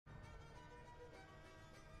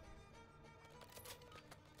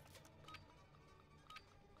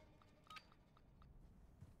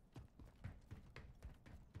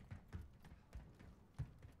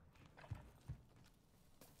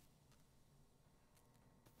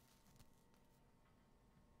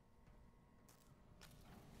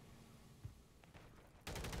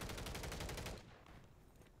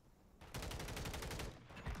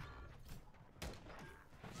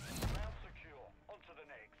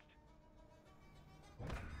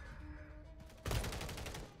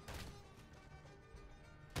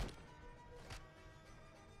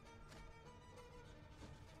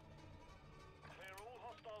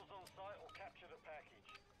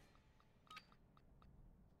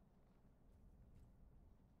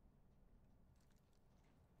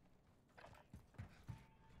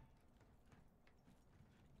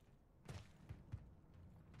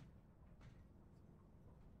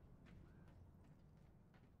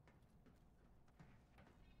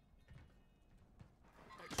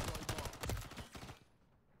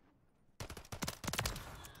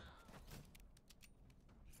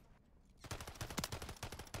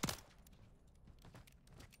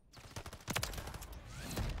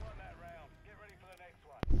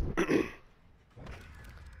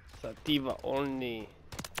Sativa only.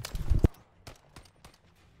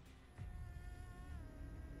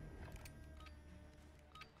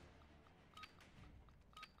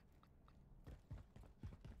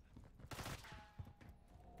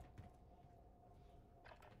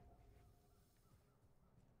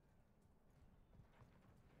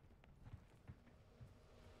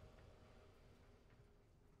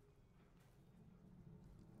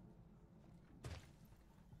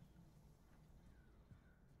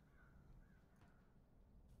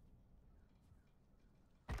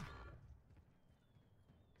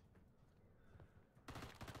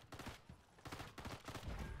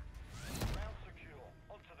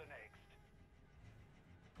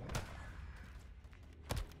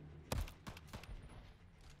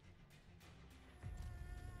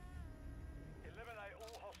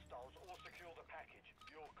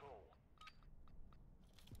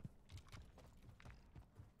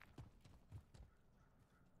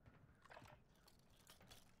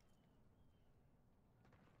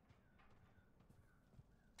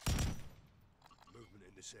 Movement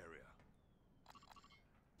in this area.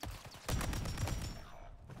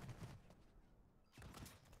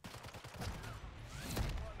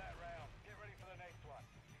 Won that round. Get ready for the next one.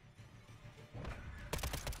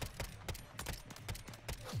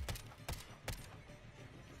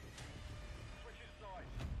 Switching sides.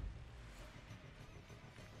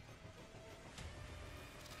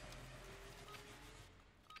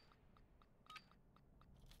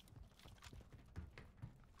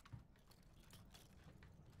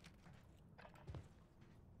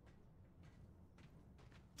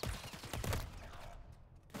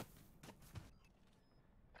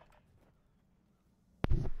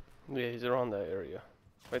 Yeah, he's around that area.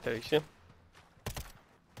 Right there, you see him?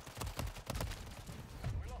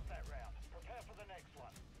 We lost that round. Prepare for the next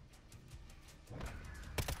one.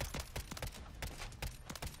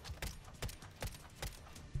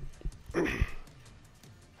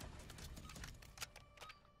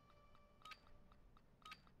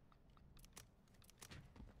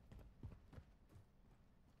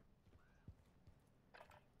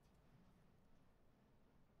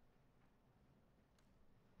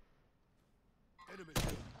 Enemies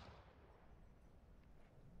here.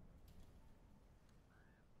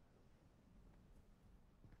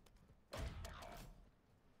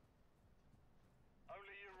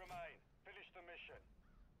 Only you remain. Finish the mission.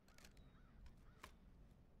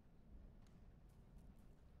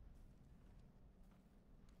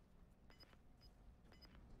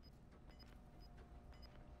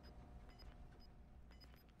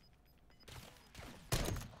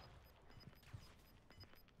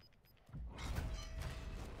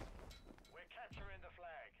 We're capturing the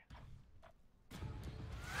flag.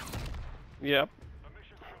 Yep. The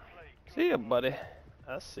mission's complete. See ya, buddy.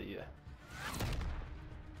 I see ya.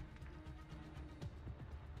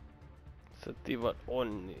 Sativa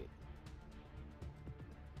only.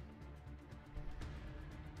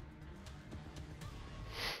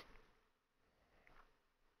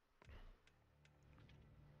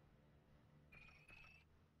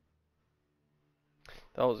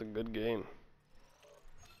 That was a good game.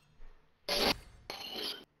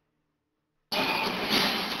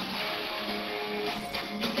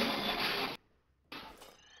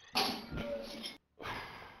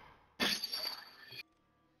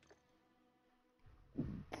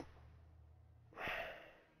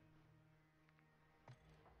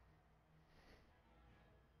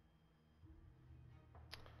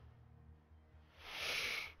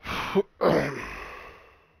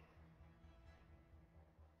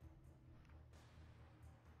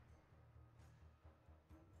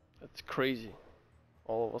 That's crazy.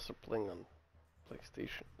 All of us are playing on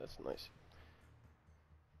PlayStation. That's nice.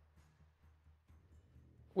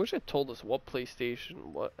 Wish it told us what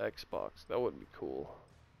PlayStation, what Xbox. That would be cool.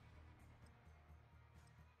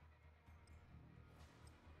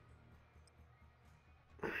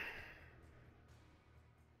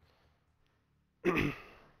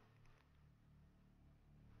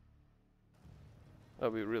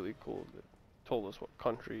 That'd be really cool if it told us what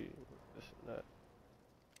country, this and that.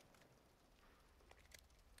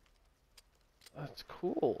 That's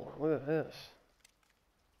cool. Look at this.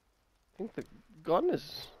 I think the gun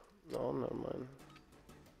is... No, never mind.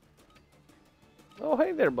 Oh,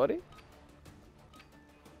 hey there, buddy.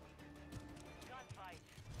 Gunfight.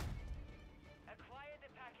 Acquire the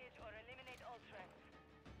package or eliminate all threats.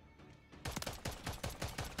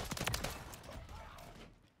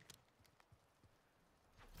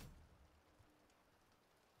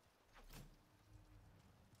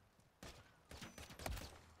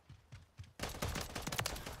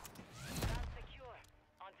 Ground secure.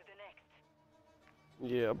 On to the next.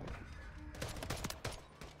 Yep.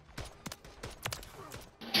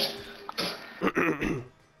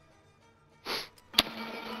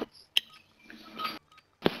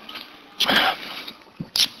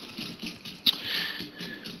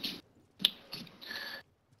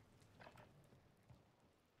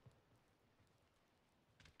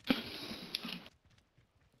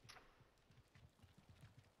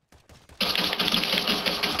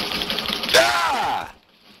 Ah!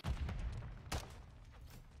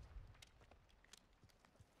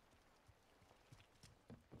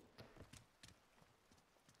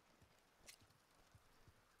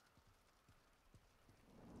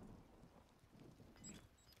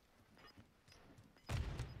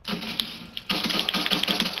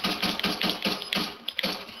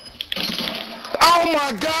 Oh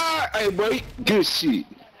my god! Hey, wait, good shit. Get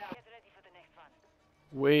ready for the next one.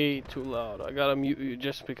 Way too loud. I gotta mute you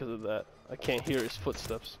just because of that. I can't hear his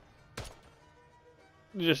footsteps.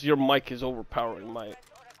 Just your mic is overpowering my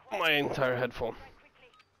entire headphone.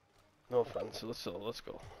 No offense. Let's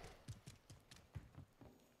go.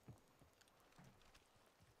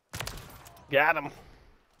 Got him.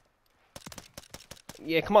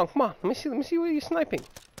 Yeah, come on. Let me see where you're sniping.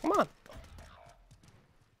 Come on.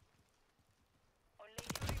 Only you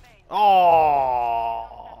remain.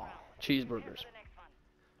 Oh, cheeseburgers. For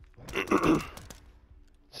the next one.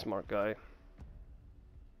 Smart guy.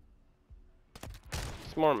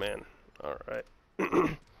 Smart man. Alright.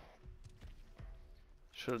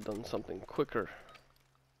 Should have done something quicker.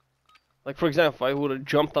 Like, for example, if I would have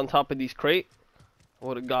jumped on top of these crate, I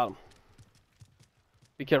would have got him.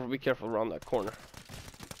 Be careful around that corner.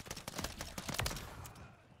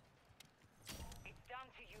 It's down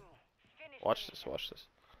to you. Finish Watch him. this.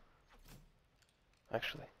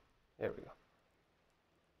 Actually, there we go.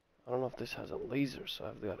 I don't know if this has a laser, so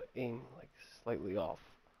I've got to aim, like, slightly off.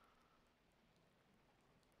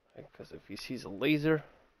 Because if he sees a laser...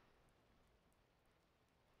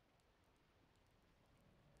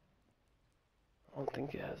 I don't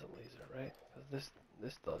think it has a laser, right? Because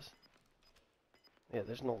this does. Yeah,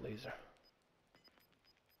 there's no laser.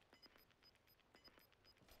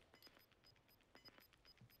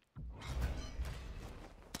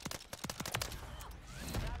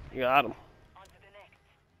 You got him. On to the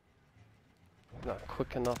next. Not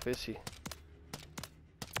quick enough, is he?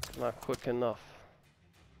 Not quick enough.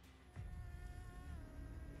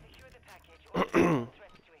 Secure the package or the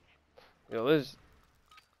threats to it. Yo,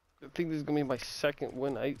 I think this is gonna be my second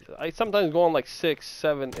win. I sometimes go on like 6,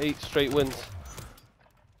 7, 8 straight wins.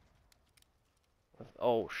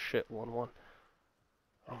 Oh shit, 1-1.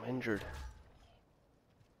 I'm injured.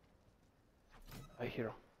 I hear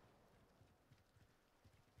him.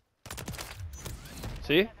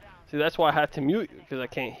 See? See, that's why I had to mute you, because I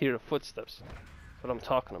can't hear the footsteps. That's what I'm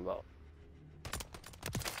talking about.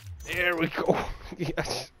 There we go.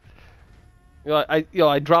 Yes.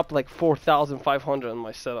 I dropped like 4,500 on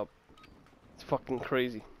my setup. It's fucking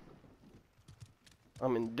crazy.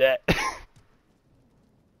 I'm in debt.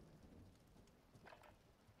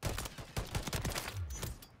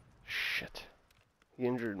 Shit. He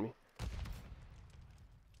injured me.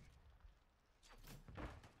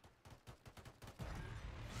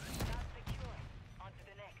 Not secure. On to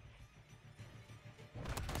the next.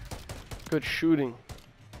 Good shooting.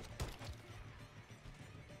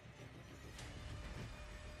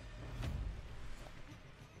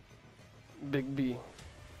 Big B.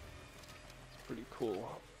 It's pretty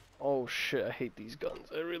cool. Oh shit, I hate these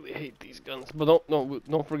guns. I really hate these guns. But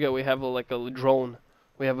don't forget we have like a drone.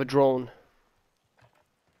 We have a drone.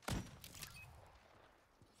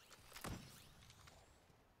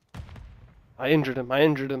 I injured him.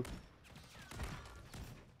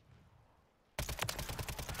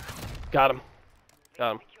 Got him.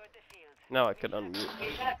 Got him. Secured the field. Now I can unmute.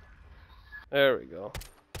 There we go.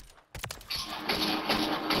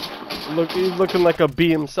 Look, he's looking like a bee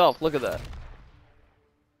himself. Look at that.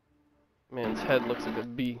 Man's head looks like a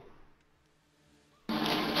bee.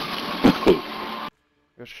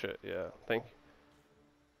 Good shit, yeah. Thank you.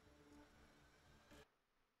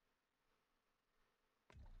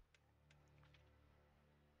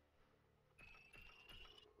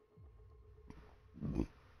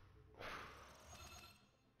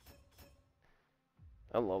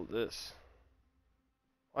 I love this.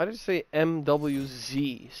 Why did it say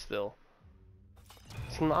MWZ still?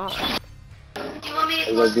 It's not.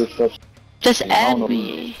 Just add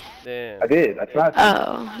me. Damn. I did. I tried to.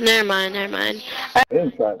 Oh, never mind. I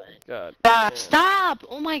didn't try. God. Damn. Stop!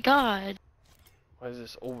 Oh my god. Why is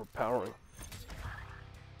this overpowering?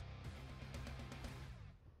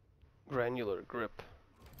 Granular grip.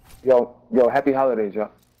 Yo, happy holidays,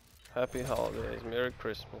 y'all. Happy holidays. Merry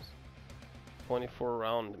Christmas. 24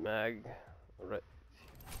 round mag. Right.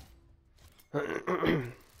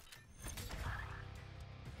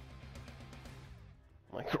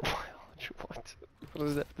 Microbiology. What? What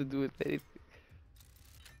does that have to do with anything?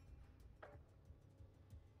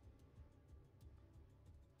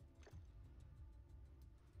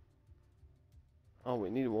 Oh, we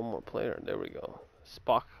need one more player. There we go.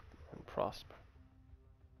 Spock and Prosper.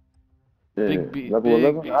 Yeah. Big B. Level Big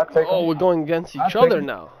 11. B. I'll take Oh, him. we're going against each I'll take other him.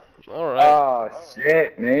 now. All right. Oh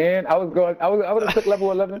shit, man! I would have took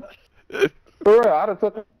level 11. For real, I'd have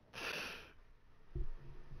took.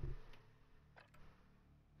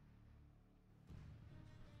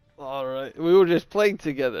 All right. We were just playing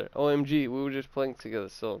together. OMG, we were just playing together,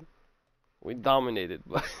 so we dominated.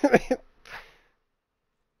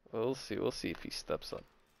 We'll see. We'll see if he steps up.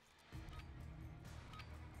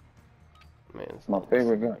 Man, it's My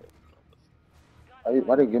favorite gun.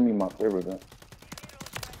 Why they give me my favorite gun?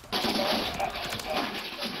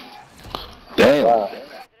 Damn. Wow.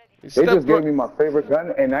 He They stepped just gave right- me my favorite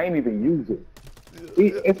gun and I ain't even use it.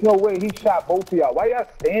 It's no way he shot both of y'all. Why y'all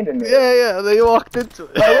standing there? Yeah, they walked into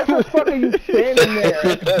it. Like, what the fuck are you standing there?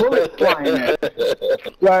 It's bullets flying at you.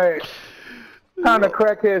 Like, kind of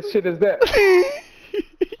crackhead shit is that?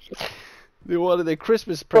 They wanted their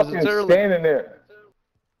Christmas presents Fucking early. standing there.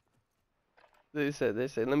 They said,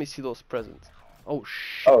 let me see those presents. Oh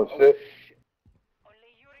shit. Oh shit.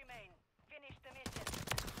 Only you remain. Finish the mission.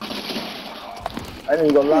 I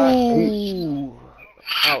ain't gonna lie. Ooh.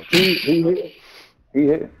 Ouch. He hit. He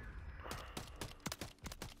hit.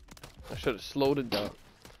 I should have slowed it down.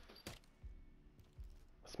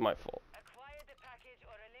 That's my fault. Acquire the package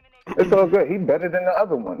or eliminate. It's all good. He better than the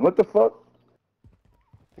other one. What the fuck?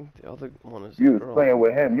 I think the other one is You was girl. playing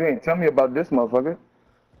with him. You ain't tell me about this motherfucker.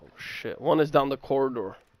 Oh shit. One is down the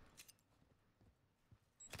corridor.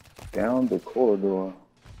 Down the corridor.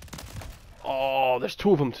 Oh, there's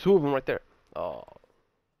two of them right there. Oh,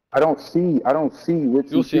 I don't see what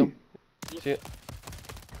you'll you see him. See it?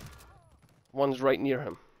 One's right near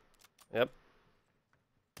him. Yep.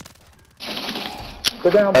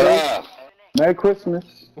 Sit down, bro. Ah, Merry Christmas.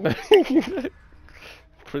 Merry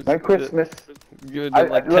Christmas. Give them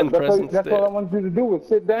like 10 presents That's all I there. wanted you to do was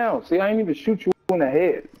sit down. See, I ain't even shoot you in the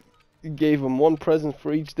head. You gave him one present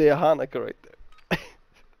for each day of Hanukkah right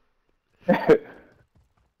there.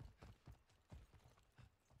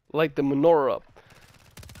 Light the menorah up.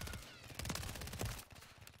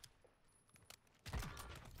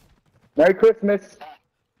 Merry Christmas.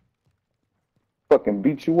 Fucking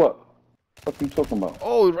beat you up. What you talking about?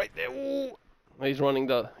 Oh, right there. Ooh. He's running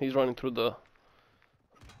through the.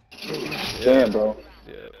 Damn, bro.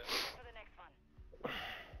 Yeah. For the next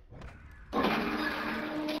one.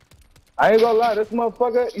 I ain't gonna lie, this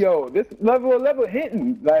motherfucker, yo, this level 11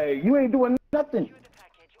 hitting. Like, you ain't doing nothing. The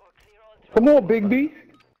package or clear all Come on, Big B.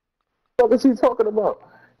 What is he talking about?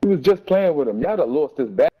 He was just playing with him. Y'all done lost this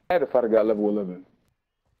bad if I'd have got level 11.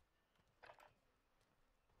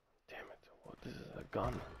 Damn it. What? This is a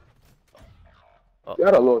gun.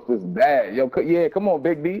 Y'all done lost this bad. Yo, yeah, come on,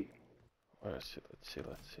 Big B. Let's see.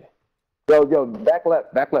 Yo, back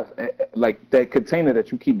left. Like that container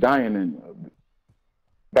that you keep dying in.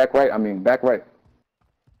 Back right.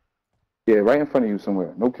 Yeah, right in front of you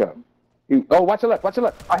somewhere. No cap. Oh, watch your left.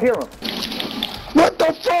 I hear him. what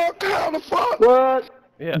the fuck? How the fuck? What?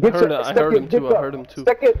 Yeah, Get I heard him too. I heard him too.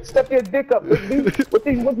 Step your dick up, Big B.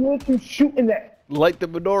 What you shooting at? Light the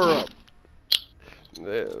menorah up.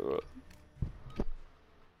 Yeah.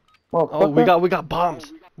 Oh, we got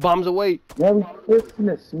bombs. Bombs away. Merry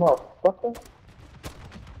Christmas, motherfucker.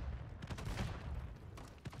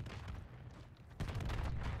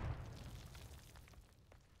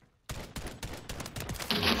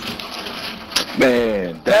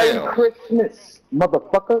 Man, Merry damn. Christmas,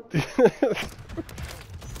 motherfucker.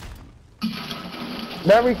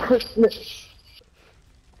 Merry Christmas.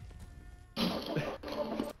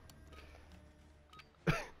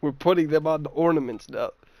 We're putting them on the ornaments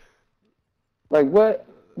now. Like what?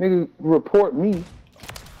 Nigga, report me.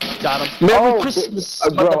 Got him. Merry Christmas.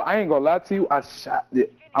 Bro, I ain't gonna lie to you. I shot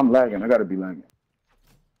it. I'm lagging. I gotta be lagging.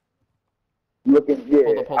 Looking,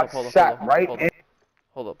 yeah. Hold up, I shot right in.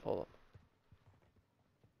 Hold up.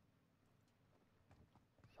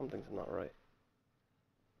 Something's not right.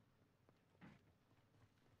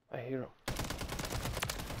 I hear him.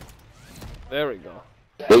 There we go.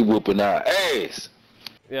 They whooping our ass.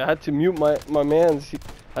 Yeah, I had to mute my man's.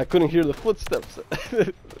 I couldn't hear the footsteps.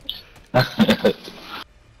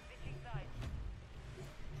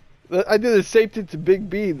 I did the same thing to Big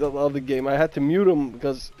B the other game. I had to mute him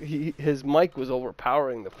because his mic was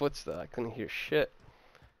overpowering the footsteps. I couldn't hear shit.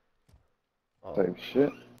 Oh, type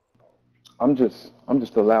shit. I'm just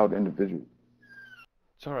a loud individual.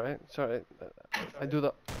 it's alright. It's alright. I do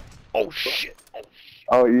the. Oh shit!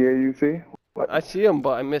 Oh yeah, you see? What? I see him,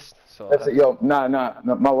 but I missed. So. That's it. Yo, nah.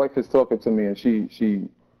 My wife is talking to me, and she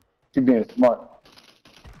being smart.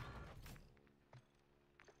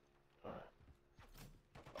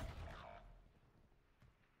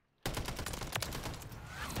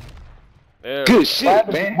 There. Good shit,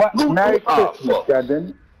 man. What? Merry Oh, Christmas, fuck.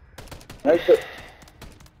 goddamn. Merry Christmas.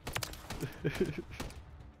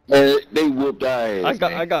 Man, they whooped our ass,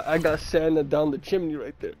 man. I got Santa down the chimney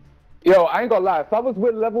right there. Yo, I ain't gonna lie. If I was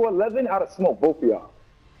with level 11, I'd have smoked both of y'all.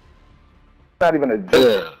 Not even a joke.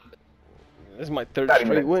 Yeah. This is my third Not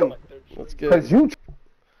even straight a win. joke. Let's get. Cause you.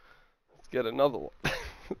 Let's get another one.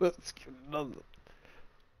 Let's get another one.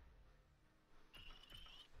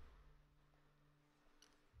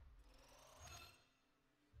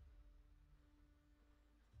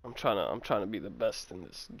 I'm trying to be the best in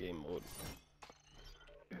this game mode.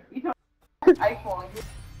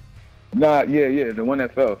 Nah, yeah, the one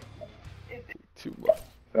that fell. Too much.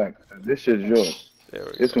 Facts. This shit's yours. There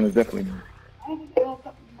we This go. one is definitely yours.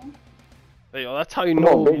 Hey, yo, that's how you Come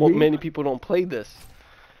know on, baby. many people don't play this.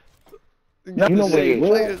 You know what's same real?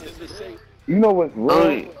 players. You know what's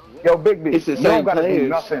real? Yo, Big B, It's the you don't same gotta do players.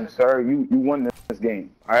 nothing, sir. You won this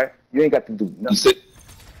game, alright? You ain't got to do You nothing. said,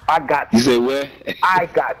 I got you you. said what? I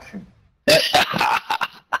got you.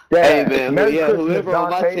 Hey man, Merry yeah, Christmas, whoever on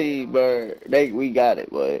my Dante. team, bro, we got it,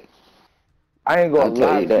 boy. I ain't gonna I'll tell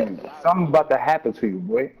lie you to that. you. Something's about to happen to you,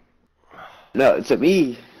 boy. No, to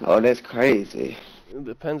me, oh, that's crazy. It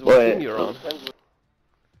depends what What? team you're on.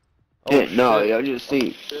 Yeah, no, shit. yo, just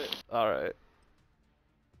see. All right.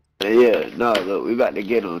 Yeah, no, look, we about to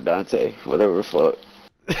get on Dante, whatever the fuck.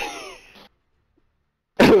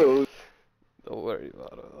 Don't worry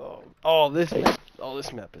about it. Oh,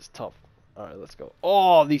 this map is tough. All right, let's go.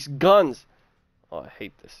 Oh, these guns. Oh, I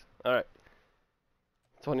hate this. All right.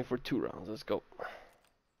 It's only for 2 rounds. Let's go.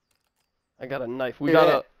 I got a knife. We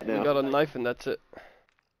got a knife, and that's it.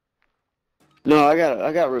 No, I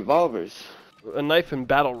got revolvers. A knife and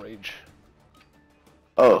battle rage.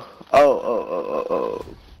 Oh.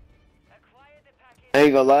 I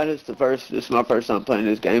ain't gonna lie, this is my first time playing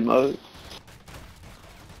this game mode.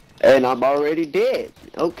 And I'm already dead.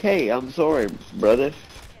 Okay, I'm sorry, brother.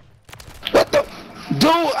 What the? Dude,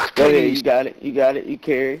 I Oh, can't yeah, even... you got it, you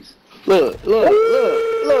carry. Look.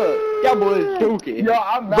 Y'all boys dookie. Yo,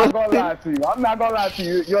 I'm not gonna lie to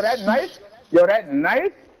you. Yo, that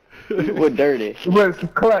knife We're dirty. was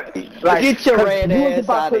clutch. Like, Get your 'cause red you was ass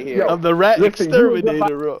about out of to- here. yo, I'm the rat listen, you was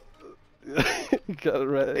exterminator, bro. You got a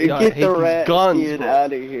rat. Yo, I Get hate the these rat guns, skin bro.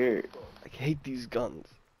 out of here. I hate these guns.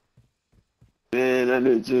 Man, I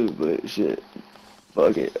do too, but shit.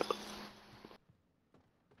 Fuck it.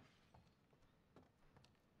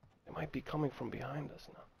 They might be coming from behind us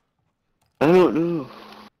now. I don't know.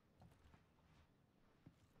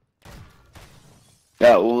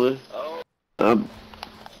 Got one.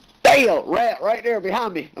 Damn, rat right there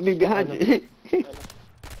behind me. I mean behind you.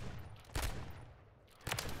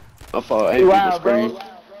 My fault. I ain't Wow, the bro. screen.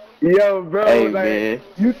 Yo, bro, Hey, like, man.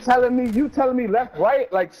 you telling me left,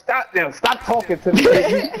 right? Like, stop talking to me.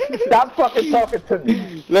 Stop fucking talking to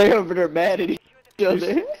me. They over there mad at each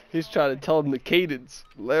other. He's trying to tell him the cadence.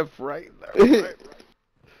 Left, right, left, right.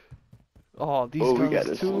 Oh, these Oh, guns we got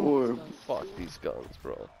a too. swarm. Fuck these guns,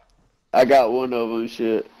 bro. I got one of them,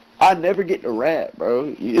 shit. I never get the rat,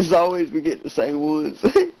 bro. It's always we get the same ones.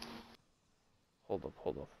 Hold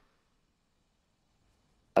up.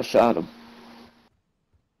 I shot him.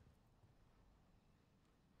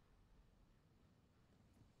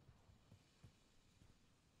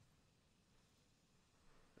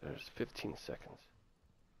 There's 15 seconds.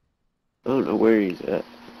 I don't know where he's at.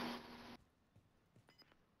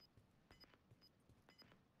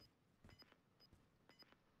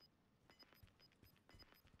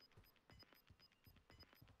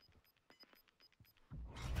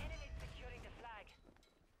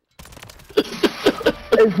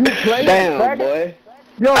 Is you playing? Damn, Crack? boy.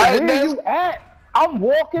 Yo, I- where you at? I'm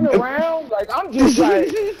walking around like I'm just like,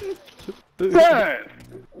 son.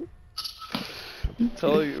 I'm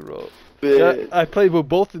telling you, bro. Man. Yeah, I played with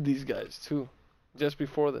both of these guys too, just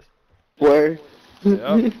before this. Where?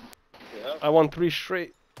 Yeah. I won 3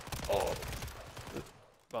 straight. Oh.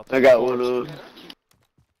 About to I got score. one of them.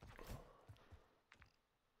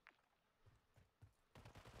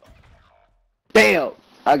 Damn!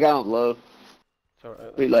 I got him low. It's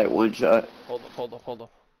alright. Be like one shot. Hold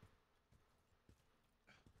up.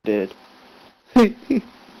 Dead.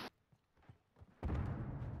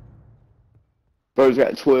 Bro's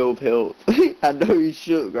got 12 health. I know he's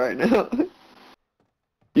shook right now.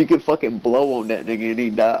 You can fucking blow on that nigga and he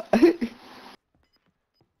die.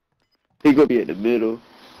 He gonna be in the middle.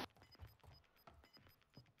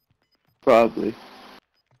 Probably.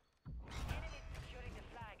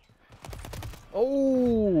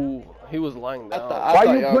 Oh, he was lying I down. thought Why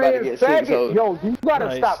you y'all about to playing get six faggot? hoes. Yo, you gotta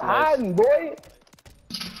Nice, stop nice. hiding, boy.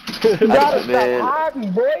 You gotta Man. stop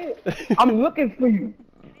hiding, boy. I'm looking for you.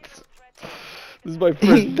 This is my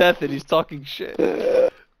first death and he's talking shit.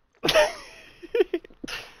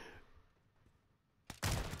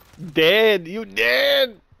 Dead, you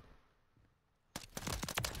dead.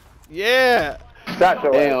 Yeah, Shot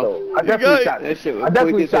your ass, Damn. though. I You definitely got- shot That shit you. was I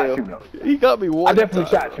definitely quick as shot hell. you, though. he got me one I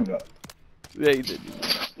definitely time. shot you, though. Yeah, he did.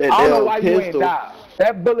 That I don't know damn why you ain't pistol. died.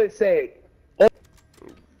 That bullet said, Yeah,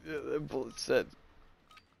 that bullet said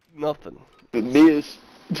nothing. The miss.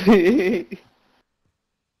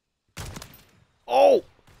 Oh!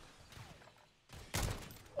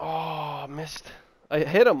 Oh, missed. I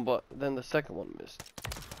hit him, but then the second one missed.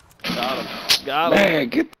 Got him. Got him. Man,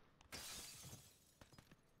 get.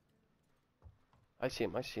 I see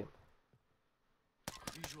him. I see him.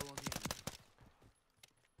 Visual on the enemy.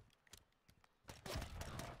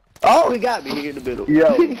 Oh, he got me in the middle.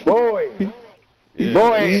 yo, boy. Yeah.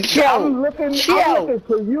 Boy, Chill. I'm looking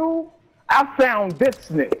for you. I found this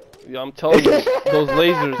nigga. Yeah, I'm telling you, those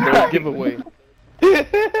lasers, they're a giveaway.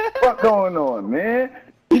 What's going on, man?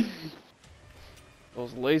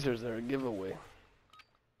 Those lasers, they're a giveaway.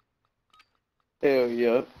 Hell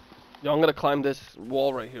yeah. Yo, I'm gonna climb this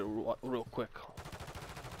wall right here real quick.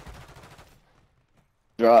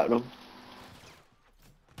 Dropped him.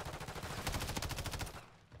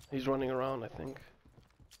 He's running around, I think.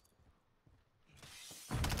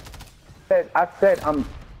 I said I'm.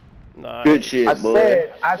 Nah. Good shit, boy.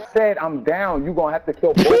 I said I'm down. You gonna have to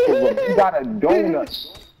kill both of them. You got a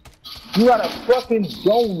donut. You got a fucking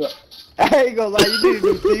donut. I ain't gonna lie, you need a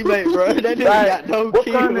new teammate, bro. That nigga got no What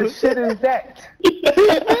kind of kills. shit is that?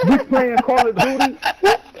 You playing Call of Duty?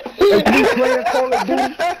 If you playing Call of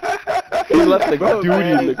Duty, He left the Bro, duty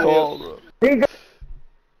in man, the call, bro. he got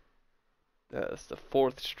That's the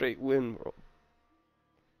 4th straight win, bro.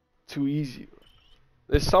 Too easy, bro.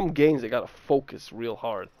 There's some games that gotta focus real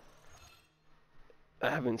hard. I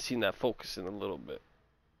haven't seen that focus in a little bit.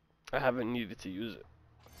 I haven't needed to use it.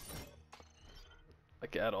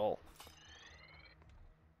 Like, at all.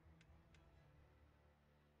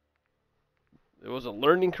 There was a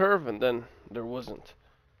learning curve, and then there wasn't.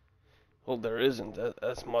 Well, there isn't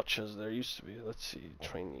as much as there used to be. Let's see,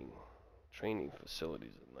 training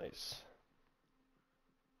facilities are nice.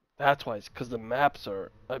 That's why, it's because the maps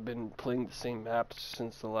are. I've been playing the same maps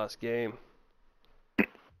since the last game.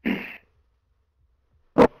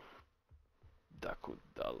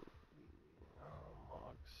 Dakudal,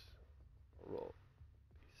 Mogs, Ro.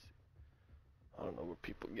 I don't know where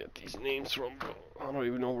people get these names from, bro. I don't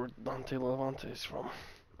even know where Dante Levante is from.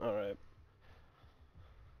 Alright.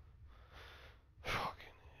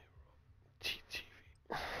 Fucking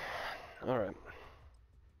TTV. Alright.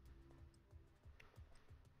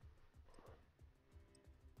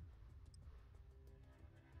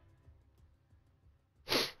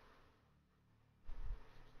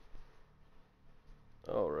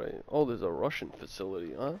 Alright. Oh, there's a Russian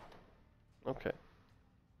facility, huh? Okay.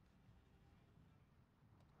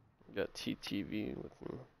 Got TTV with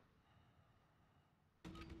me.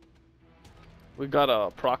 We got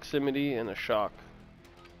a proximity and a shock.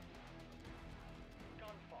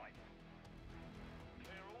 Gunfight.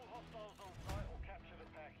 Clear all hostiles on site or capture the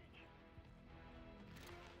package.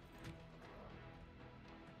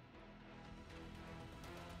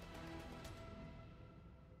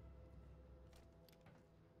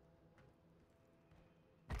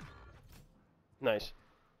 Nice.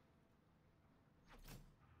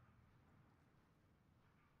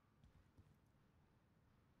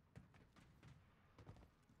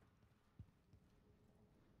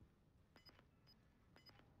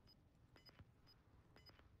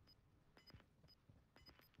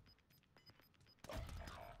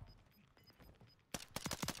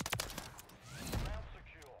 Round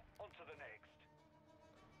secure. On to the next.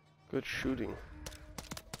 Good shooting.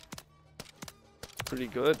 Pretty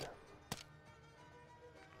good.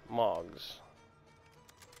 Mogs.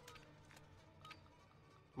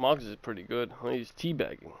 Mogs is pretty good. Oh, he's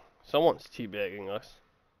teabagging. Someone's teabagging us.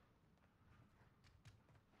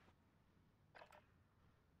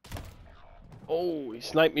 Oh, he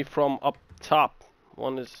sniped me from up top.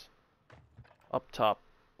 One is up top.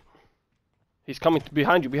 He's coming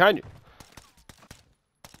behind you, behind you.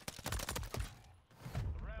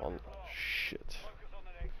 Oh, shit. Focus on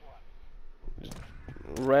the next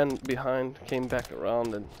one. Ran behind, came back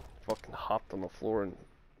around, and fucking hopped on the floor and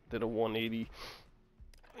Did a 180.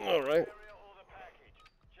 Alright. Area or the package.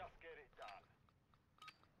 Just get it done.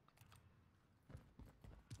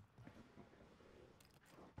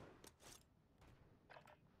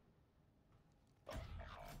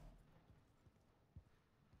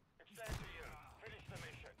 Extend to you. Finish the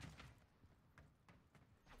mission.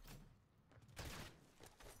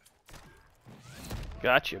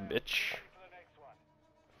 Gotcha, bitch. For the next one.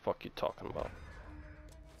 Fuck you talking about?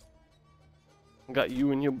 Got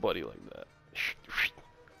you and your buddy like that.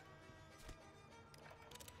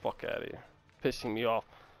 Fuck out of here. Pissing me off.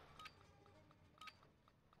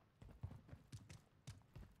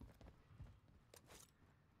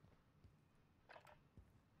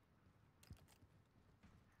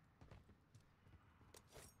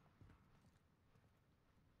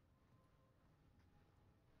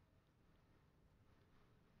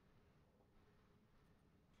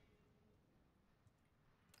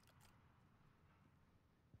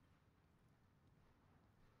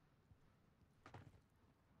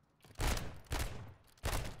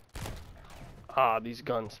 Ah, these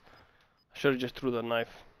guns. I should have just threw the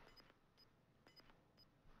knife.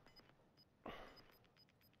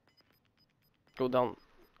 Go down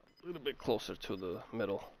a little bit closer to the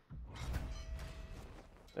middle.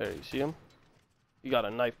 There, you see him? You got a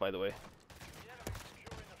knife, by the way.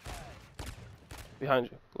 Behind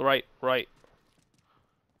you. Right, right.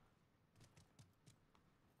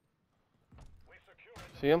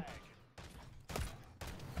 See him?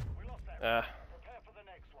 Ah.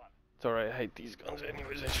 It's alright, I hate these guns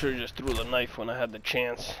anyways. I should have just threw the knife when I had the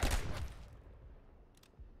chance.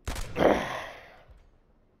 I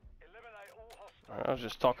was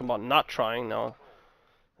just talking about not trying now.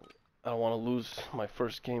 I don't want to lose my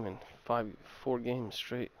first game in 4 games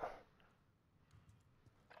straight.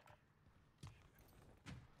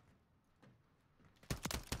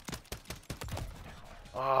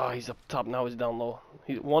 Ah, he's up top, now he's down low.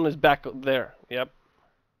 One is back up there, yep.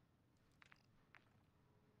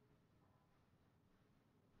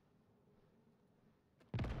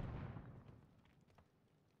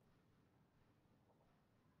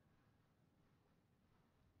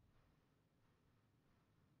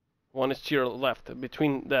 One is to your left,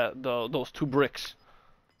 between those 2 bricks.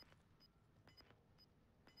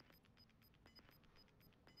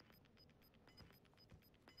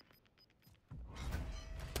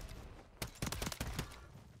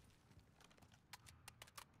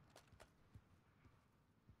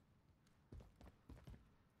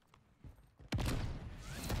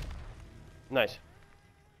 Nice.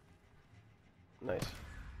 Nice.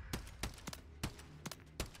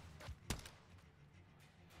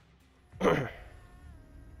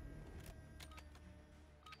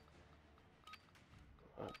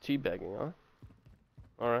 Teabagging, huh?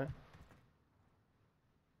 Alright.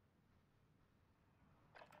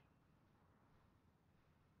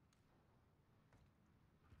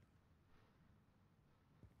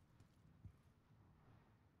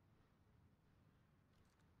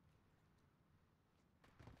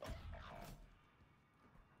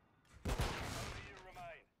 You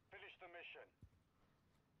remain. Finish the mission.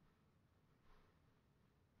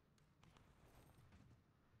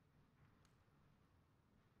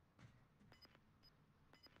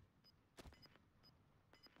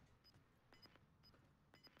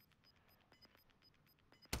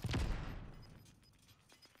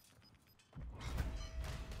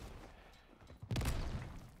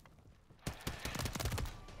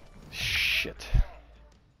 Shit.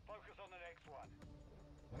 Focus on the next one.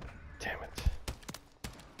 Damn it.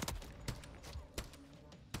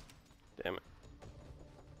 Damn it.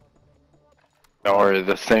 Don't worry,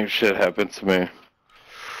 the same shit happened to me.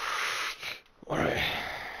 Alright.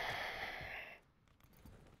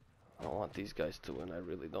 I don't want these guys to win, I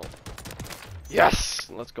really don't. Yes!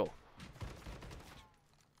 Let's go.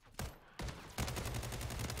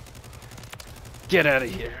 Get out of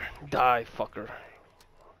here. Die, fucker.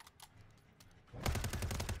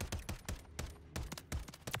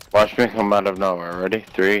 Watch me come out of nowhere. Ready?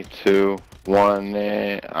 3, 2, 1,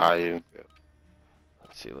 and I.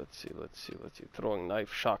 Let's see. Throwing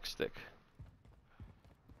knife, shock stick.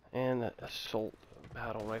 And assault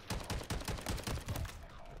battle rifle.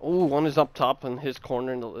 Oh, one is up top in his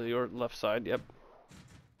corner in your left side, yep.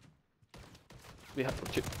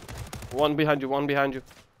 One behind you.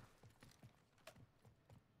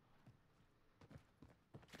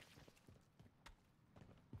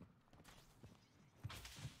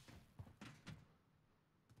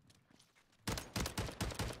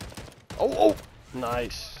 Oh,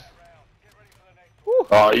 nice.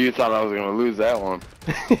 Oh, you thought I was gonna lose that one.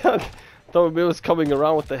 Yeah, thought it was coming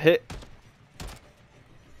around with the hit.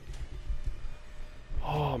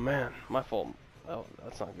 Oh man, my fault. Oh,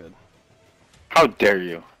 that's not good. How dare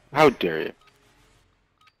you? How dare you?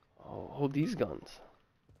 Oh, hold these guns.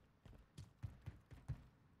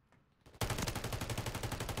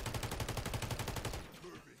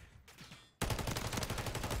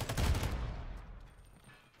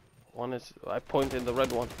 One is, I pointed the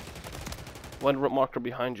red one. One marker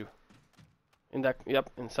behind you. In that, yep,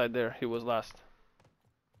 inside there, he was last.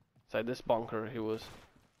 Inside this bunker, he was.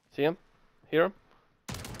 See him? Hear him?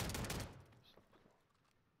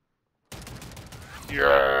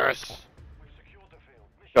 Yes!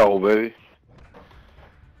 Go, baby.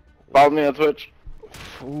 Follow me on Twitch.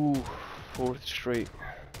 Ooh, fourth straight.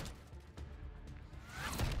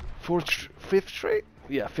 Fifth straight?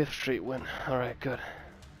 Yeah, fifth straight win. Alright, good.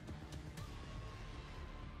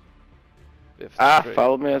 Fifth straight.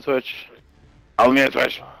 Follow me on Twitch. Follow me on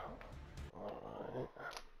Twitch. Alright.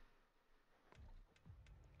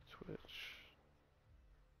 Twitch.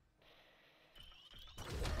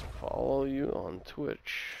 Follow you on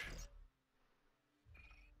Twitch.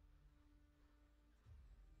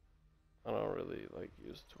 I don't really like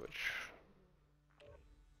use Twitch.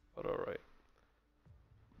 But alright.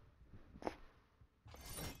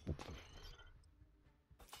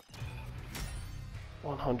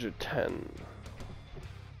 $110.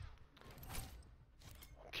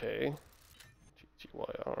 Okay.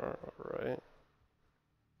 GTYR, alright.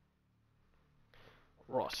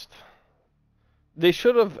 Rust. They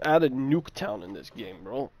should have added Nuketown in this game,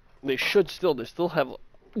 bro. They still have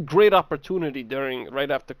great opportunity right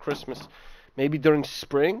after Christmas. Maybe during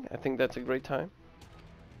spring. I think that's a great time.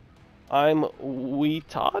 I'm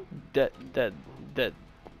Todd dead. I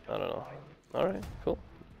don't know. Alright, cool.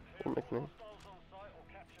 Cool nickname.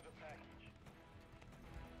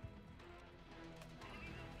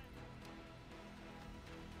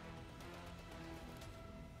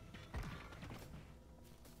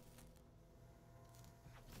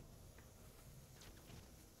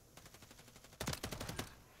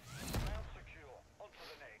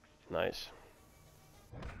 Nice.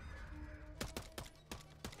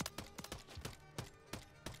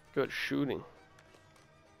 Good shooting.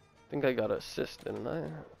 I think I got an assist, didn't I?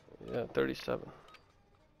 Yeah, 37.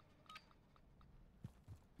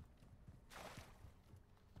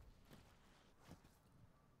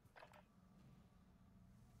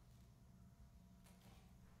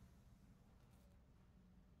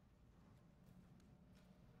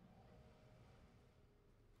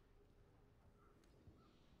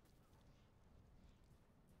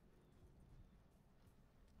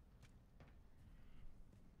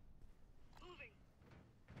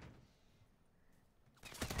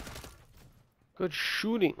 Good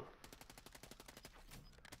shooting.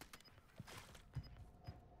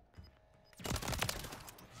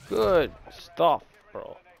 Good stuff,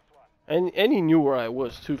 bro. And he knew where I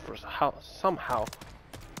was too. For somehow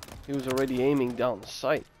he was already aiming down the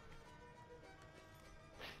sight.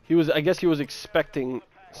 I guess he was expecting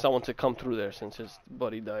someone to come through there since his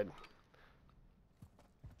buddy died.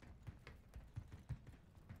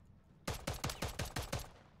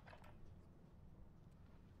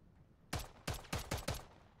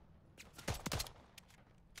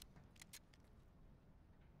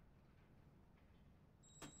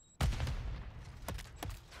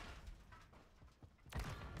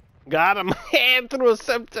 Got him! Hand through a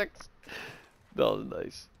Semtex! That was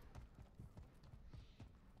nice.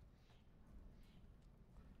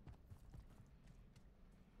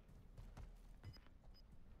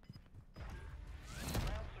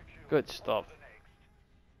 Good stuff.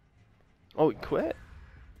 Oh, he quit?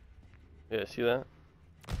 Yeah, see that?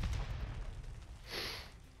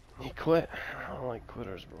 He quit. I don't like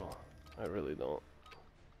quitters, bro. I really don't.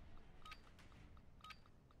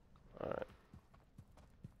 Alright.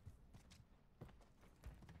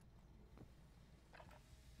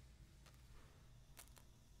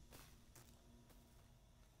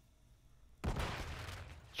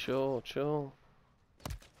 Chill, chill.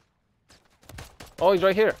 Oh, he's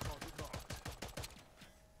right here.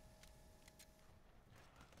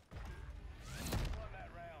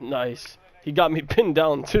 Nice. He got me pinned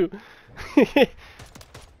down too.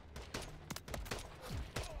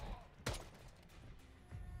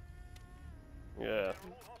 Yeah.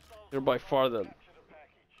 You're by far the... This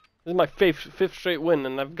is my fifth straight win,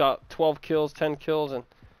 and I've got 12 kills, 10 kills, and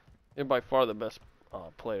you're by far the best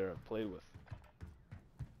player I've played with.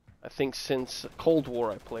 I think since Cold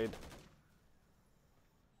War I played.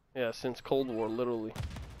 Yeah, since Cold War, literally.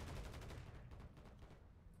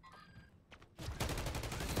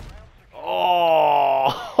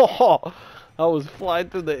 Oh! I was flying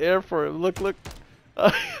through the air for him. Look, look.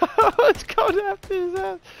 It's coming after his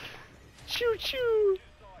ass. Choo choo!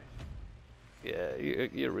 Yeah,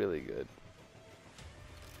 you're really good.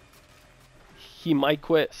 He might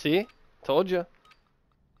quit. See? Told you.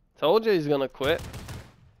 Told you he's gonna quit.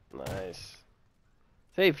 Nice.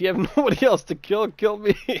 Hey, if you have nobody else to kill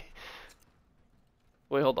me.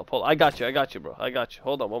 Wait, hold up, hold up. I got you, bro. I got you.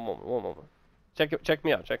 Hold on, one moment. Check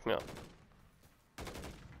me out.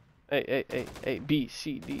 Hey, B,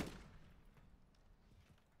 C, D.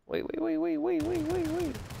 Wait.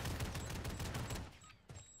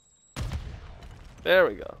 There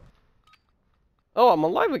we go. Oh, I'm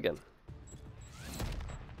alive again.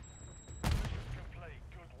 Complete.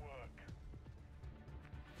 Good work.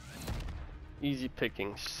 Easy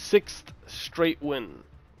picking. 6th straight win.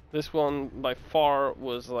 This one by far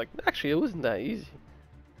was like, actually it wasn't that easy.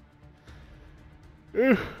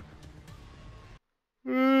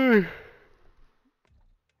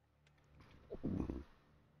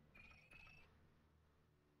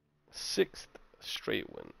 Sixth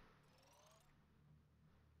straight win.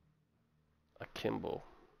 Akimbo.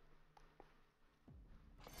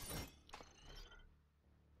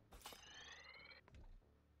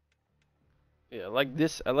 Yeah, I like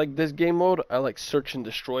this game mode. I like search and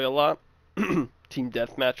destroy a lot. Team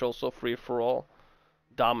deathmatch also, free for all.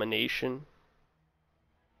 Domination.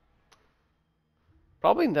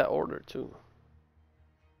 Probably in that order too.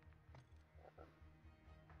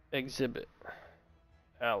 Exhibit.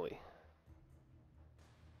 Alley.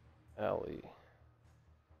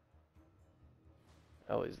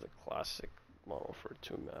 Alley's the classic Model for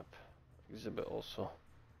 2 map. Exhibit also.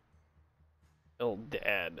 El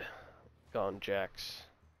Dad. Gone Jacks.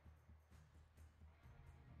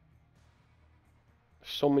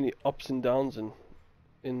 So many ups and downs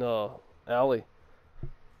in Alley.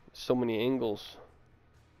 So many angles.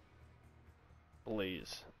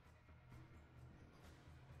 Blaze.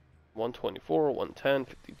 124, 110,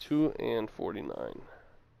 52, and 49.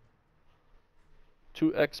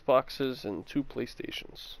 2 Xboxes and 2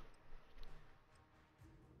 PlayStations.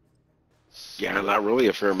 Yeah, not really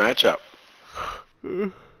a fair matchup.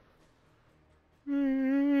 Oh.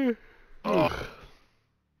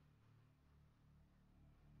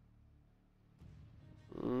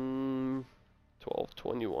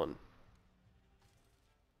 12:21.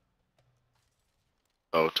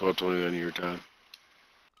 Oh, 12:21 your time.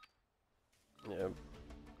 Yeah.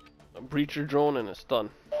 A breacher drone and it's done.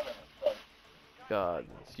 God,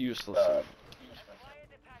 it's useless.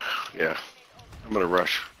 Yeah. I'm gonna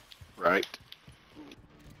rush. Right.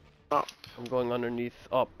 Up. I'm going underneath.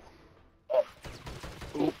 Up.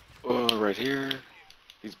 Oop. Right here.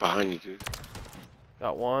 He's behind you, dude.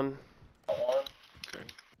 Got one. Okay.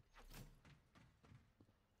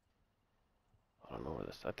 I don't know where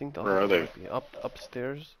this. I think the Where are other they? might be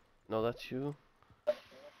upstairs. No, that's you.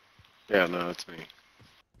 Yeah, no, that's me.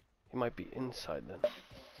 He might be inside then.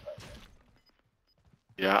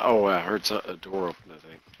 Yeah, oh, I heard a door open, I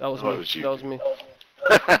think. That was Oh, me. it was you. That was me.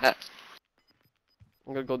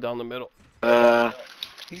 I'm gonna go down the middle.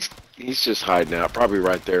 He's just hiding out. Probably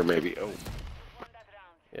right there, maybe. Oh,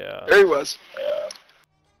 Yeah. there he was.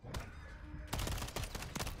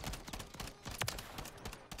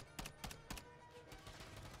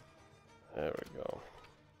 There we go.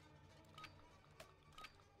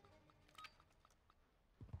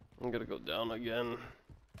 I'm gonna go down again.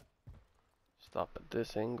 Stop at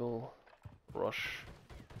this angle. Rush.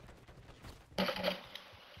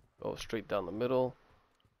 Go straight down the middle.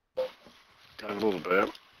 Down a little bit.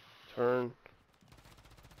 Turn.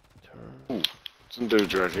 Ooh, some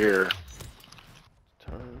dudes right here.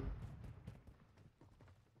 Turn.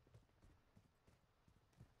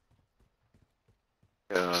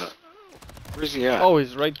 Where's he at? Oh,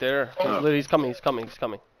 he's right there. Oh. He's coming.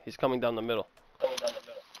 He's coming down the middle.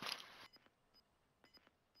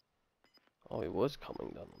 Oh, he was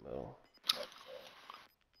coming down the middle.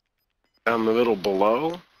 Down the middle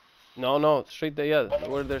below? No, straight there, yeah,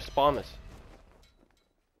 where their spawn is.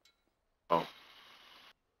 Oh.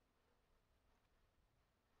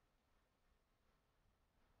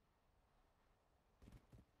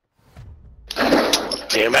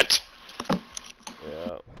 Damn it!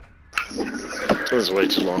 Yeah. This is way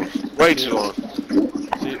too long. Way too long.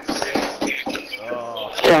 See?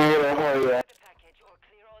 Oh.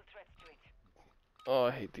 Oh,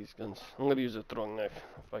 I hate these guns. I'm gonna use a throwing knife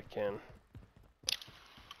if I can.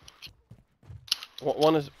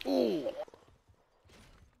 One is... Ooh!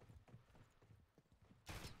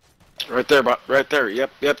 Right there, right there.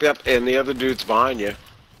 Yep. And the other dude's behind you.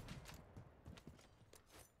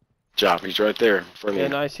 Job, he's right there in front of Yeah, you.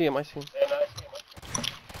 no, I see him.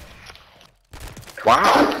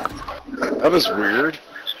 Wow. That was weird.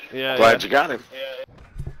 Yeah, Glad you got him.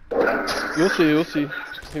 You'll see.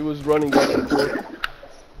 He was running back and forth.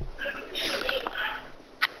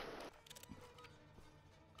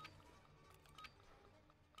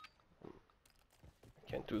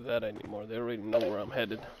 Can't do that anymore. They already know where I'm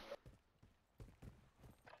headed.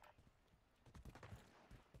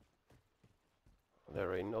 They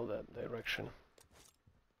already know that direction.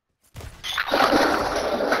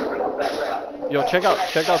 Yo, check out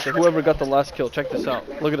whoever got the last kill. Check this out.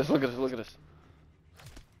 Look at this, look at this, look at this.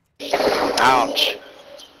 Ouch.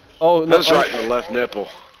 Oh, no, That's right in the left nipple.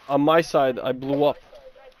 on my side, I blew up.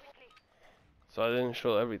 So I didn't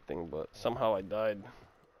show everything, but somehow I died.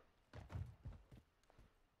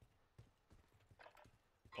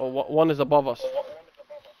 Oh, one is above us.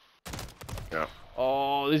 Yeah.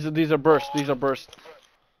 Oh, these are burst. These are burst.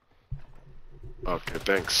 Okay,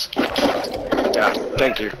 thanks. Yeah,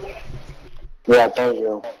 thank you. Yeah, thank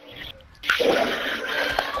you.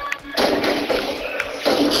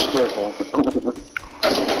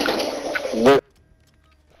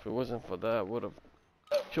 If it wasn't for that, I would have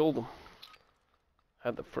killed him.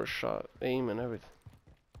 Had the first shot, aim and everything.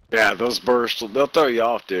 Yeah, those bursts, they'll throw you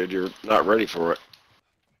off, dude. You're not ready for it.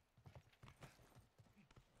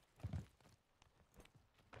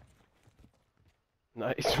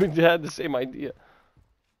 Nice, we had the same idea.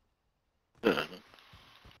 Like,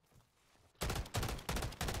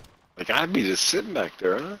 I'd be just sitting back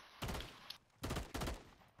there, huh?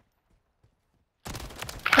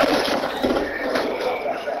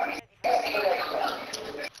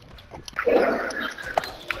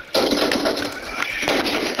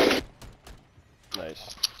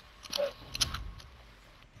 Nice.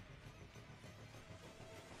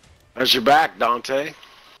 How's your back, Dante?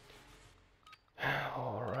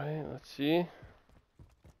 Alright, let's see.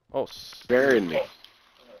 Oh, Burying me.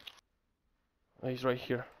 oh, he's right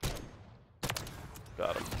here.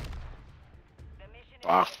 Got him.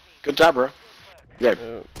 Wow. Good job, bro. Yeah.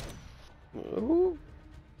 Ooh.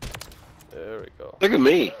 There we go. Look at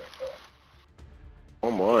me.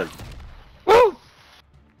 Come on.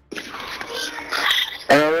 And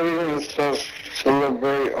everything is so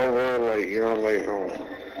celebrate over, like, you know, like,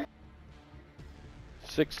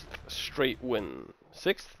 6th straight win.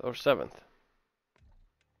 6th or 7th?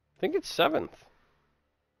 I think it's 7th.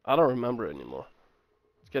 I don't remember anymore.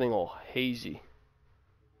 It's getting all hazy.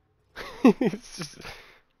 It's just,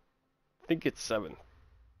 I think it's 7th.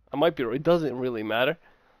 I might be right. It doesn't really matter.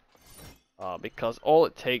 Because all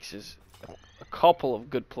it takes is a couple of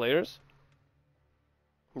good players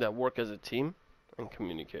that work as a team and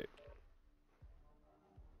communicate.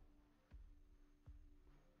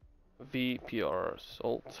 VPR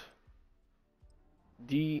Salt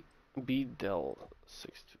DB Del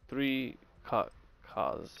 623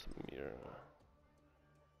 Cosmere.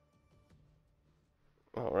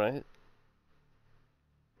 Alright.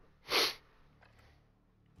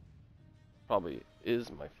 Probably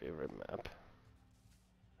is my favorite map.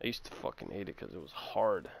 I used to fucking hate it because it was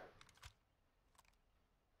hard.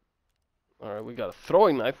 Alright, we got a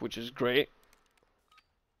throwing knife, which is great.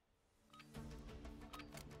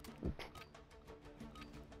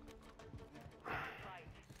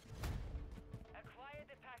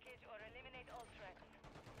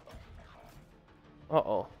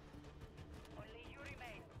 Uh-oh. Only you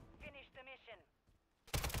remain. Finish the mission.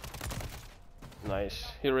 Nice.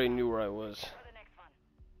 He already knew where I was. For the next one.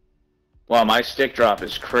 Wow, my stick drop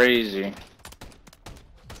is crazy.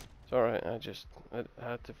 It's alright, I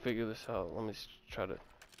had to figure this out. Let me try to...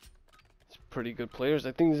 It's pretty good players.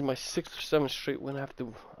 I think this is my 6th or 7th straight win.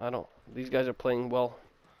 These guys are playing well.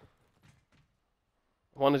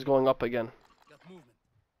 One is going up again. Got movement.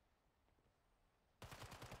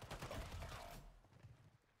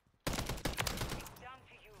 Down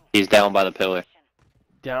to you. He's down by the pillar.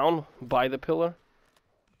 Down by the pillar.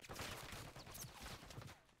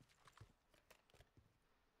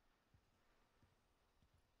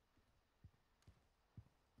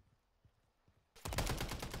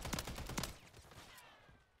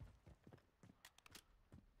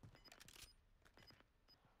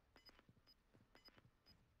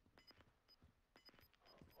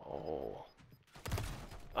 Oh.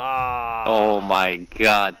 Ah. Oh my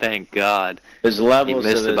god, thank god. There's He levels to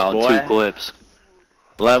missed this, about boy. 2 clips.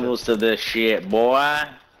 Levels to this shit, boy.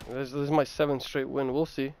 This is my 7th straight win. We'll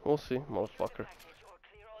see. We'll see, motherfucker.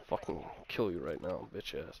 Fucking kill you right now,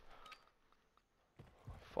 bitch ass.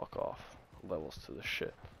 Fuck off. Levels to the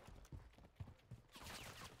shit.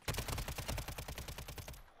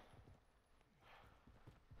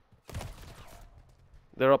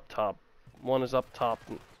 They're up top. One is up top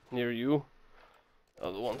near you. The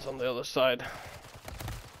other one's on the other side.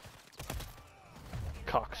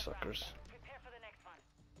 Cocksuckers. Prepare for the next one.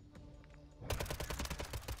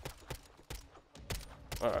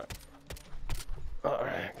 Alright.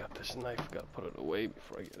 Alright, I got this knife. Gotta put it away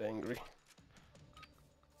before I get angry.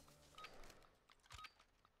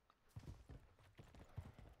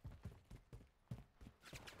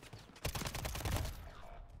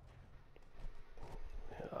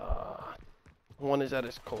 One is at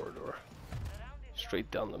his corridor. Straight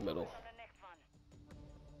down the middle.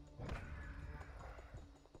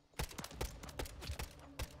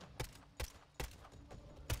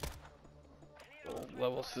 Oh,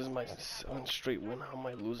 levels, this is my 7th straight win. How am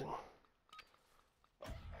I losing?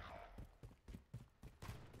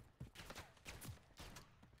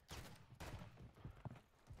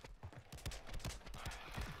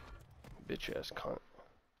 Bitch ass cunt.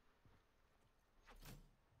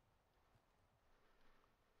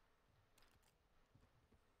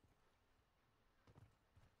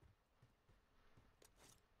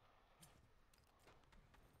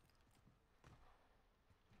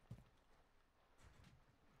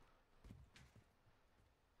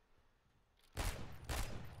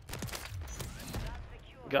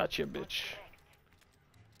 Gotcha, bitch.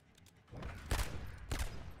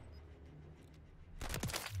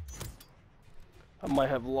 I might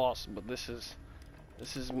have lost, but this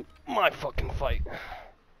is my fucking fight.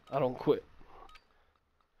 I don't quit.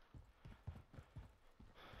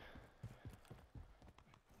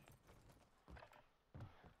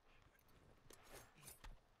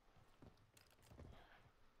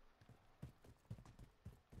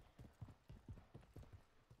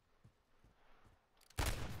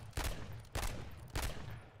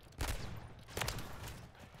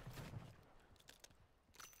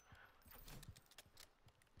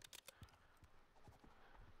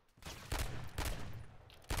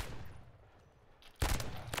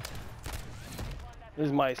 This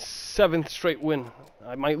is my 7th straight win.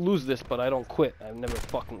 I might lose this, but I don't quit. I've never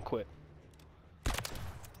fucking quit.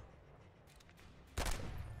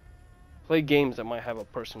 Play games that might have a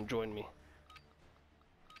person join me.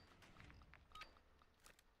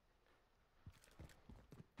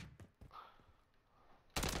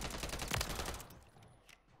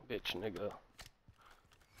 Bitch, nigga.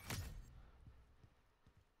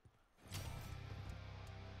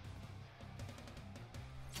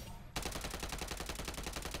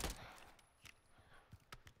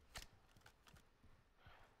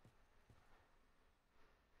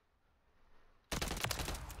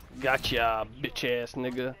 Gotcha, bitch ass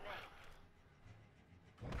nigga.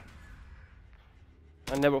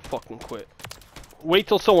 I never fucking quit. Wait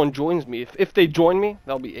till someone joins me. If they join me,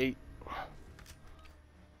 that'll be 8.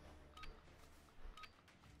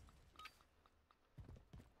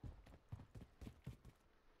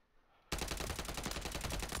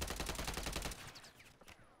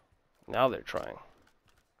 Now they're trying.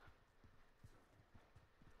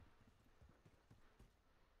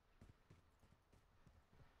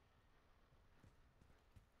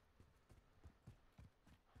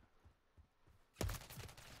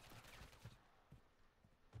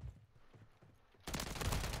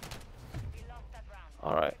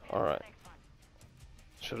 Alright, alright.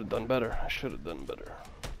 Should have done better. I should have done better.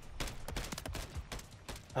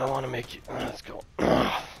 I want to make it. Let's go.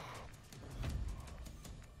 Come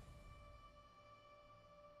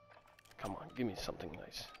on, give me something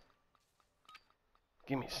nice.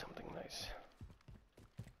 Give me something nice.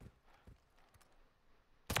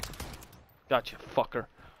 Gotcha, fucker.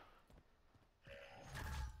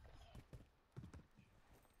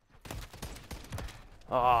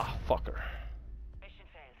 Ah, fucker.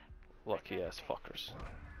 Lucky ass fuckers.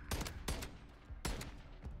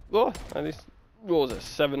 Oh, at least, what was it,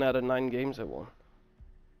 7 out of 9 games I won.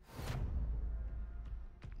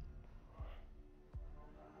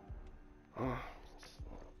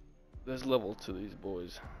 There's level to these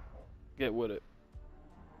boys. Get with it.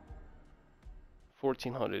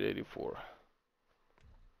 1484.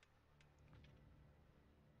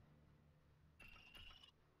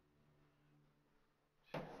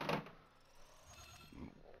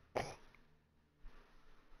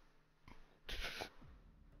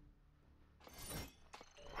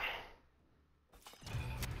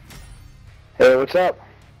 Hey, what's up?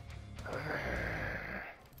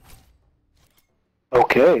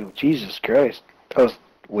 Okay, Jesus Christ. That was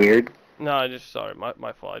weird. No, I just, sorry,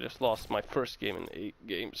 my fault. I just lost my first game in 8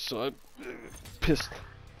 games, so I'm pissed.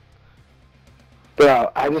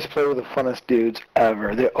 Bro, I just played with the funnest dudes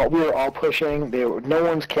ever. We were all pushing. No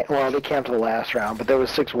one's well, they camped the last round, but there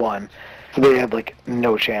was 6-1, so they had like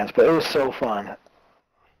no chance. But it was so fun.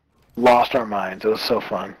 Lost our minds. It was so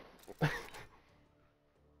fun.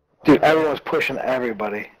 Dude, everyone was pushing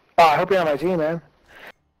everybody. Oh, I hope you're on my team, man.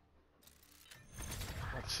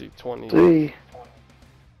 Let's see, 20. See.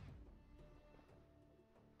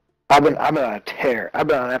 I've been on a tear. I've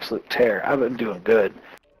been on an absolute tear. I've been doing good.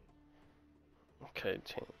 Okay,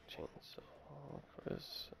 chainsaw,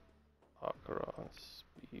 Chris, Akira,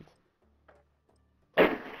 speed.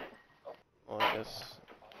 Well, I guess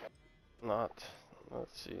not.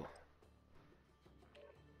 Let's see.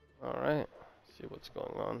 Alright, see what's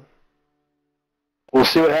going on. We'll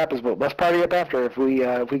see what happens, but let's party up after if we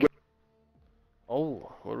get.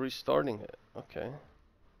 Oh, we're restarting it. Okay.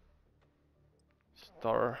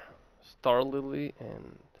 Star Lily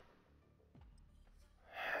and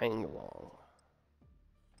Hanglong.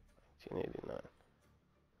 1989.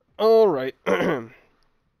 Alright.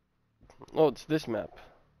 Oh, it's this map.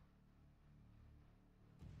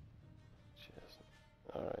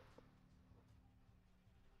 Alright.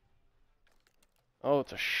 Oh,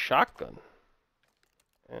 it's a shotgun.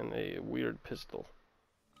 And a weird pistol.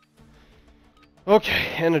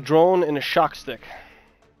 Okay, and a drone and a shock stick.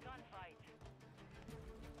 Gunfight.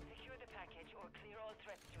 Secure the package or clear all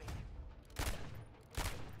threats to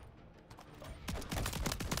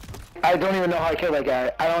it. I don't even know how I killed that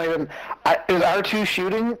guy. I don't even. Is R2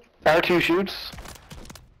 shooting? R2 shoots?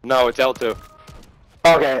 No, it's L2.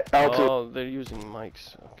 Okay, L2. Oh, they're using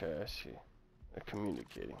mics. Okay, I see. They're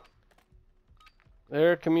communicating.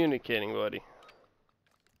 They're communicating, buddy.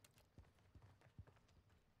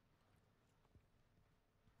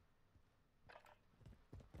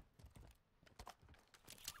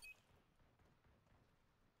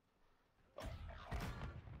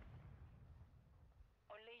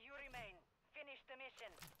 Only you remain. Finish the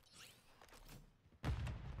mission.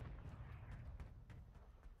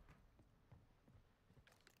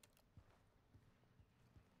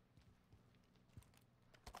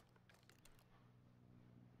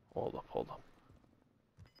 Hold up, hold up.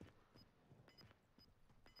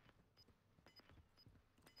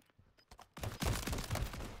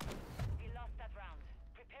 We lost that round.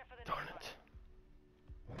 Prepare for the Darn next it.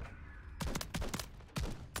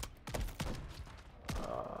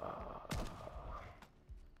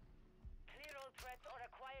 Clear all threats or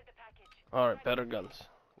acquire the package. Alright, better guns.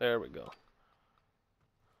 There we go.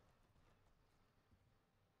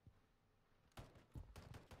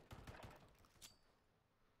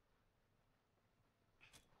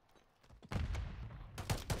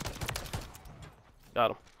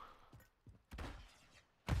 Got him.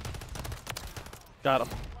 Got him.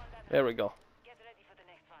 There we go. Get ready for the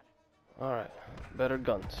next one. Alright, better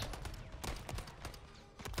guns.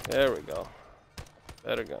 There we go.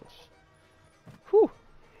 Better guns. Whew.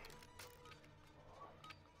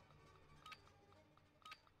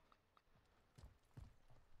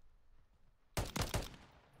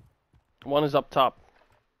 One is up top.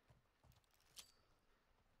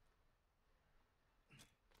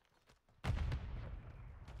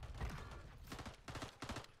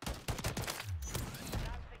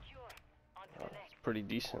 Ground secure. On to the It's next. pretty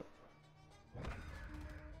decent.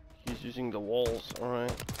 He's using the walls,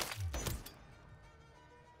 alright.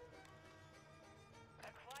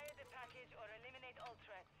 Acquire the package or eliminate all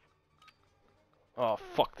threats. Oh,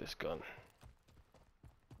 fuck this gun.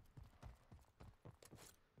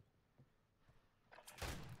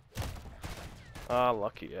 Ah,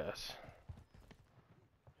 lucky ass.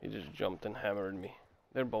 He just jumped and hammered me.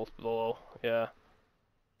 They're both below, yeah.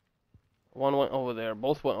 One went over there,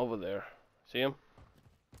 both went over there. See him?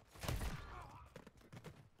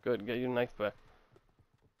 Good, get your knife back.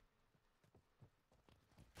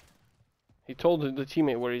 He told the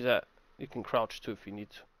teammate where he's at. You can crouch too if you need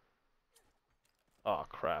to. Oh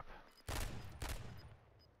crap.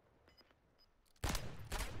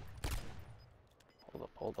 Hold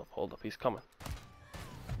up, hold up, hold up. He's coming.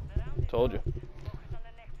 The round is Told you. focus on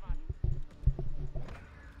the next one.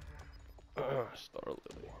 Star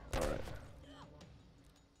Lily. Alright.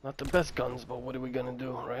 Not the best guns, but what are we gonna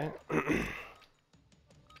do, right?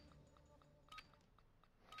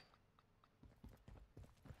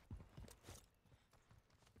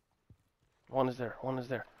 One is there, one is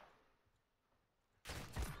there.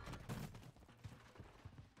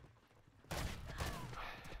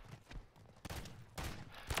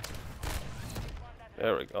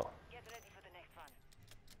 There we go. Get ready for the next one.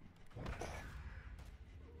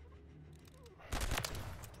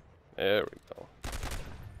 There we go.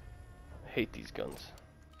 I hate these guns.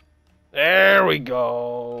 There we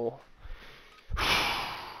go.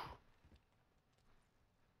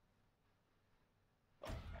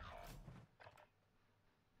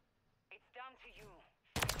 It's down to you.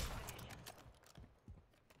 Finish the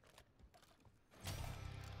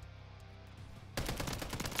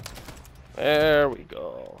mission. There we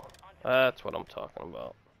go. That's what I'm talking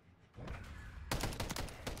about.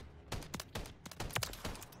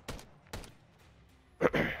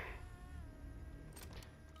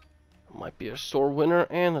 be a sore winner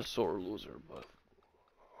and a sore loser, but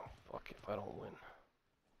fuck if I don't win.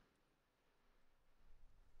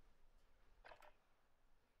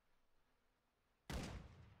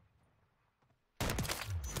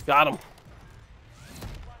 Got him.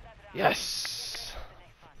 Yes.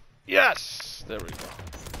 Yes. There we go.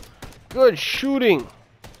 Good shooting.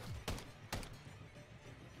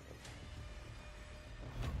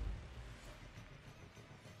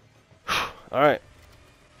 All right.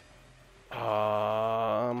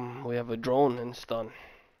 We have a drone and stun.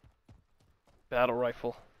 Battle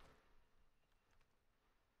rifle.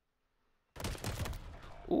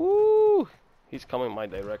 Ooh, he's coming my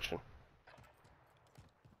direction.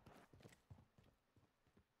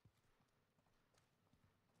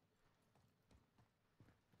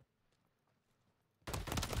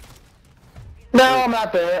 No, I'm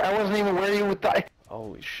not there. I wasn't even where you would die.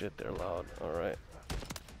 Holy shit, they're loud. All right.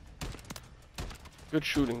 Good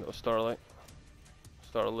shooting though, Starlight.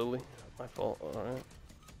 Star Lily. My fault. All right.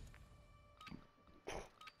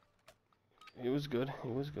 He was good. He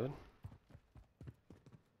was good.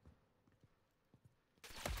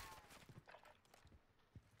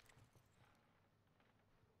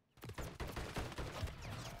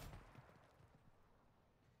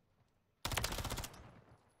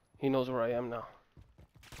 He knows where I am now.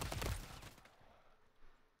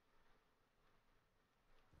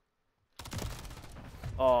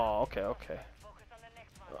 Oh, okay, okay.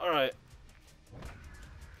 Alright.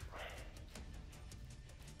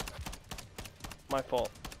 My fault.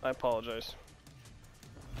 I apologize.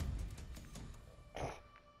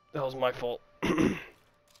 That was my fault.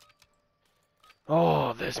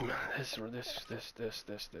 Oh, this.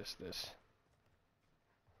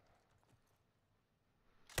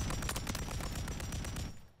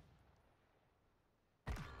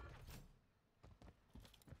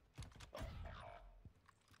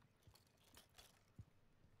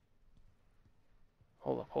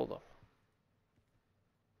 Hold up, hold up.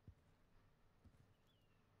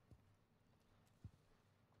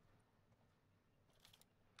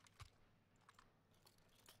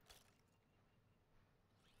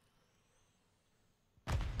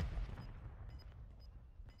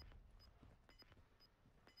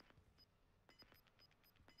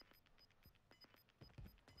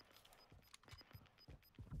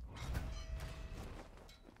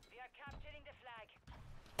 We are capturing the flag.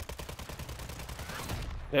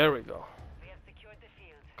 There we go. We have secured the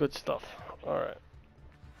field. Good stuff. Alright.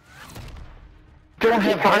 You don't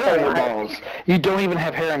have hair on your balls. You don't even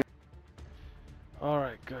have hair on.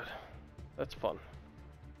 Alright, good. That's fun.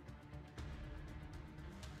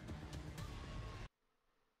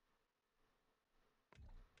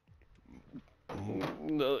 I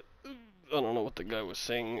don't know what the guy was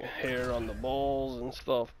saying, hair on the balls and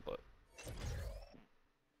stuff, but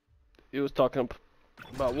he was talking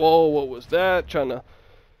about, whoa, what was that? Trying to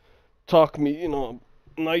talk me, you know,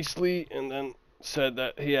 nicely, and then said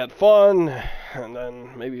that he had fun, and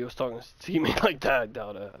then maybe he was talking to me like that. I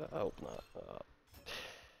doubt it. I hope not.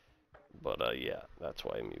 But yeah, that's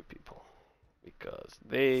why I mute people, because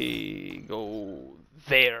they go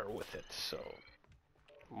there with it, so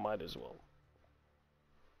might as well.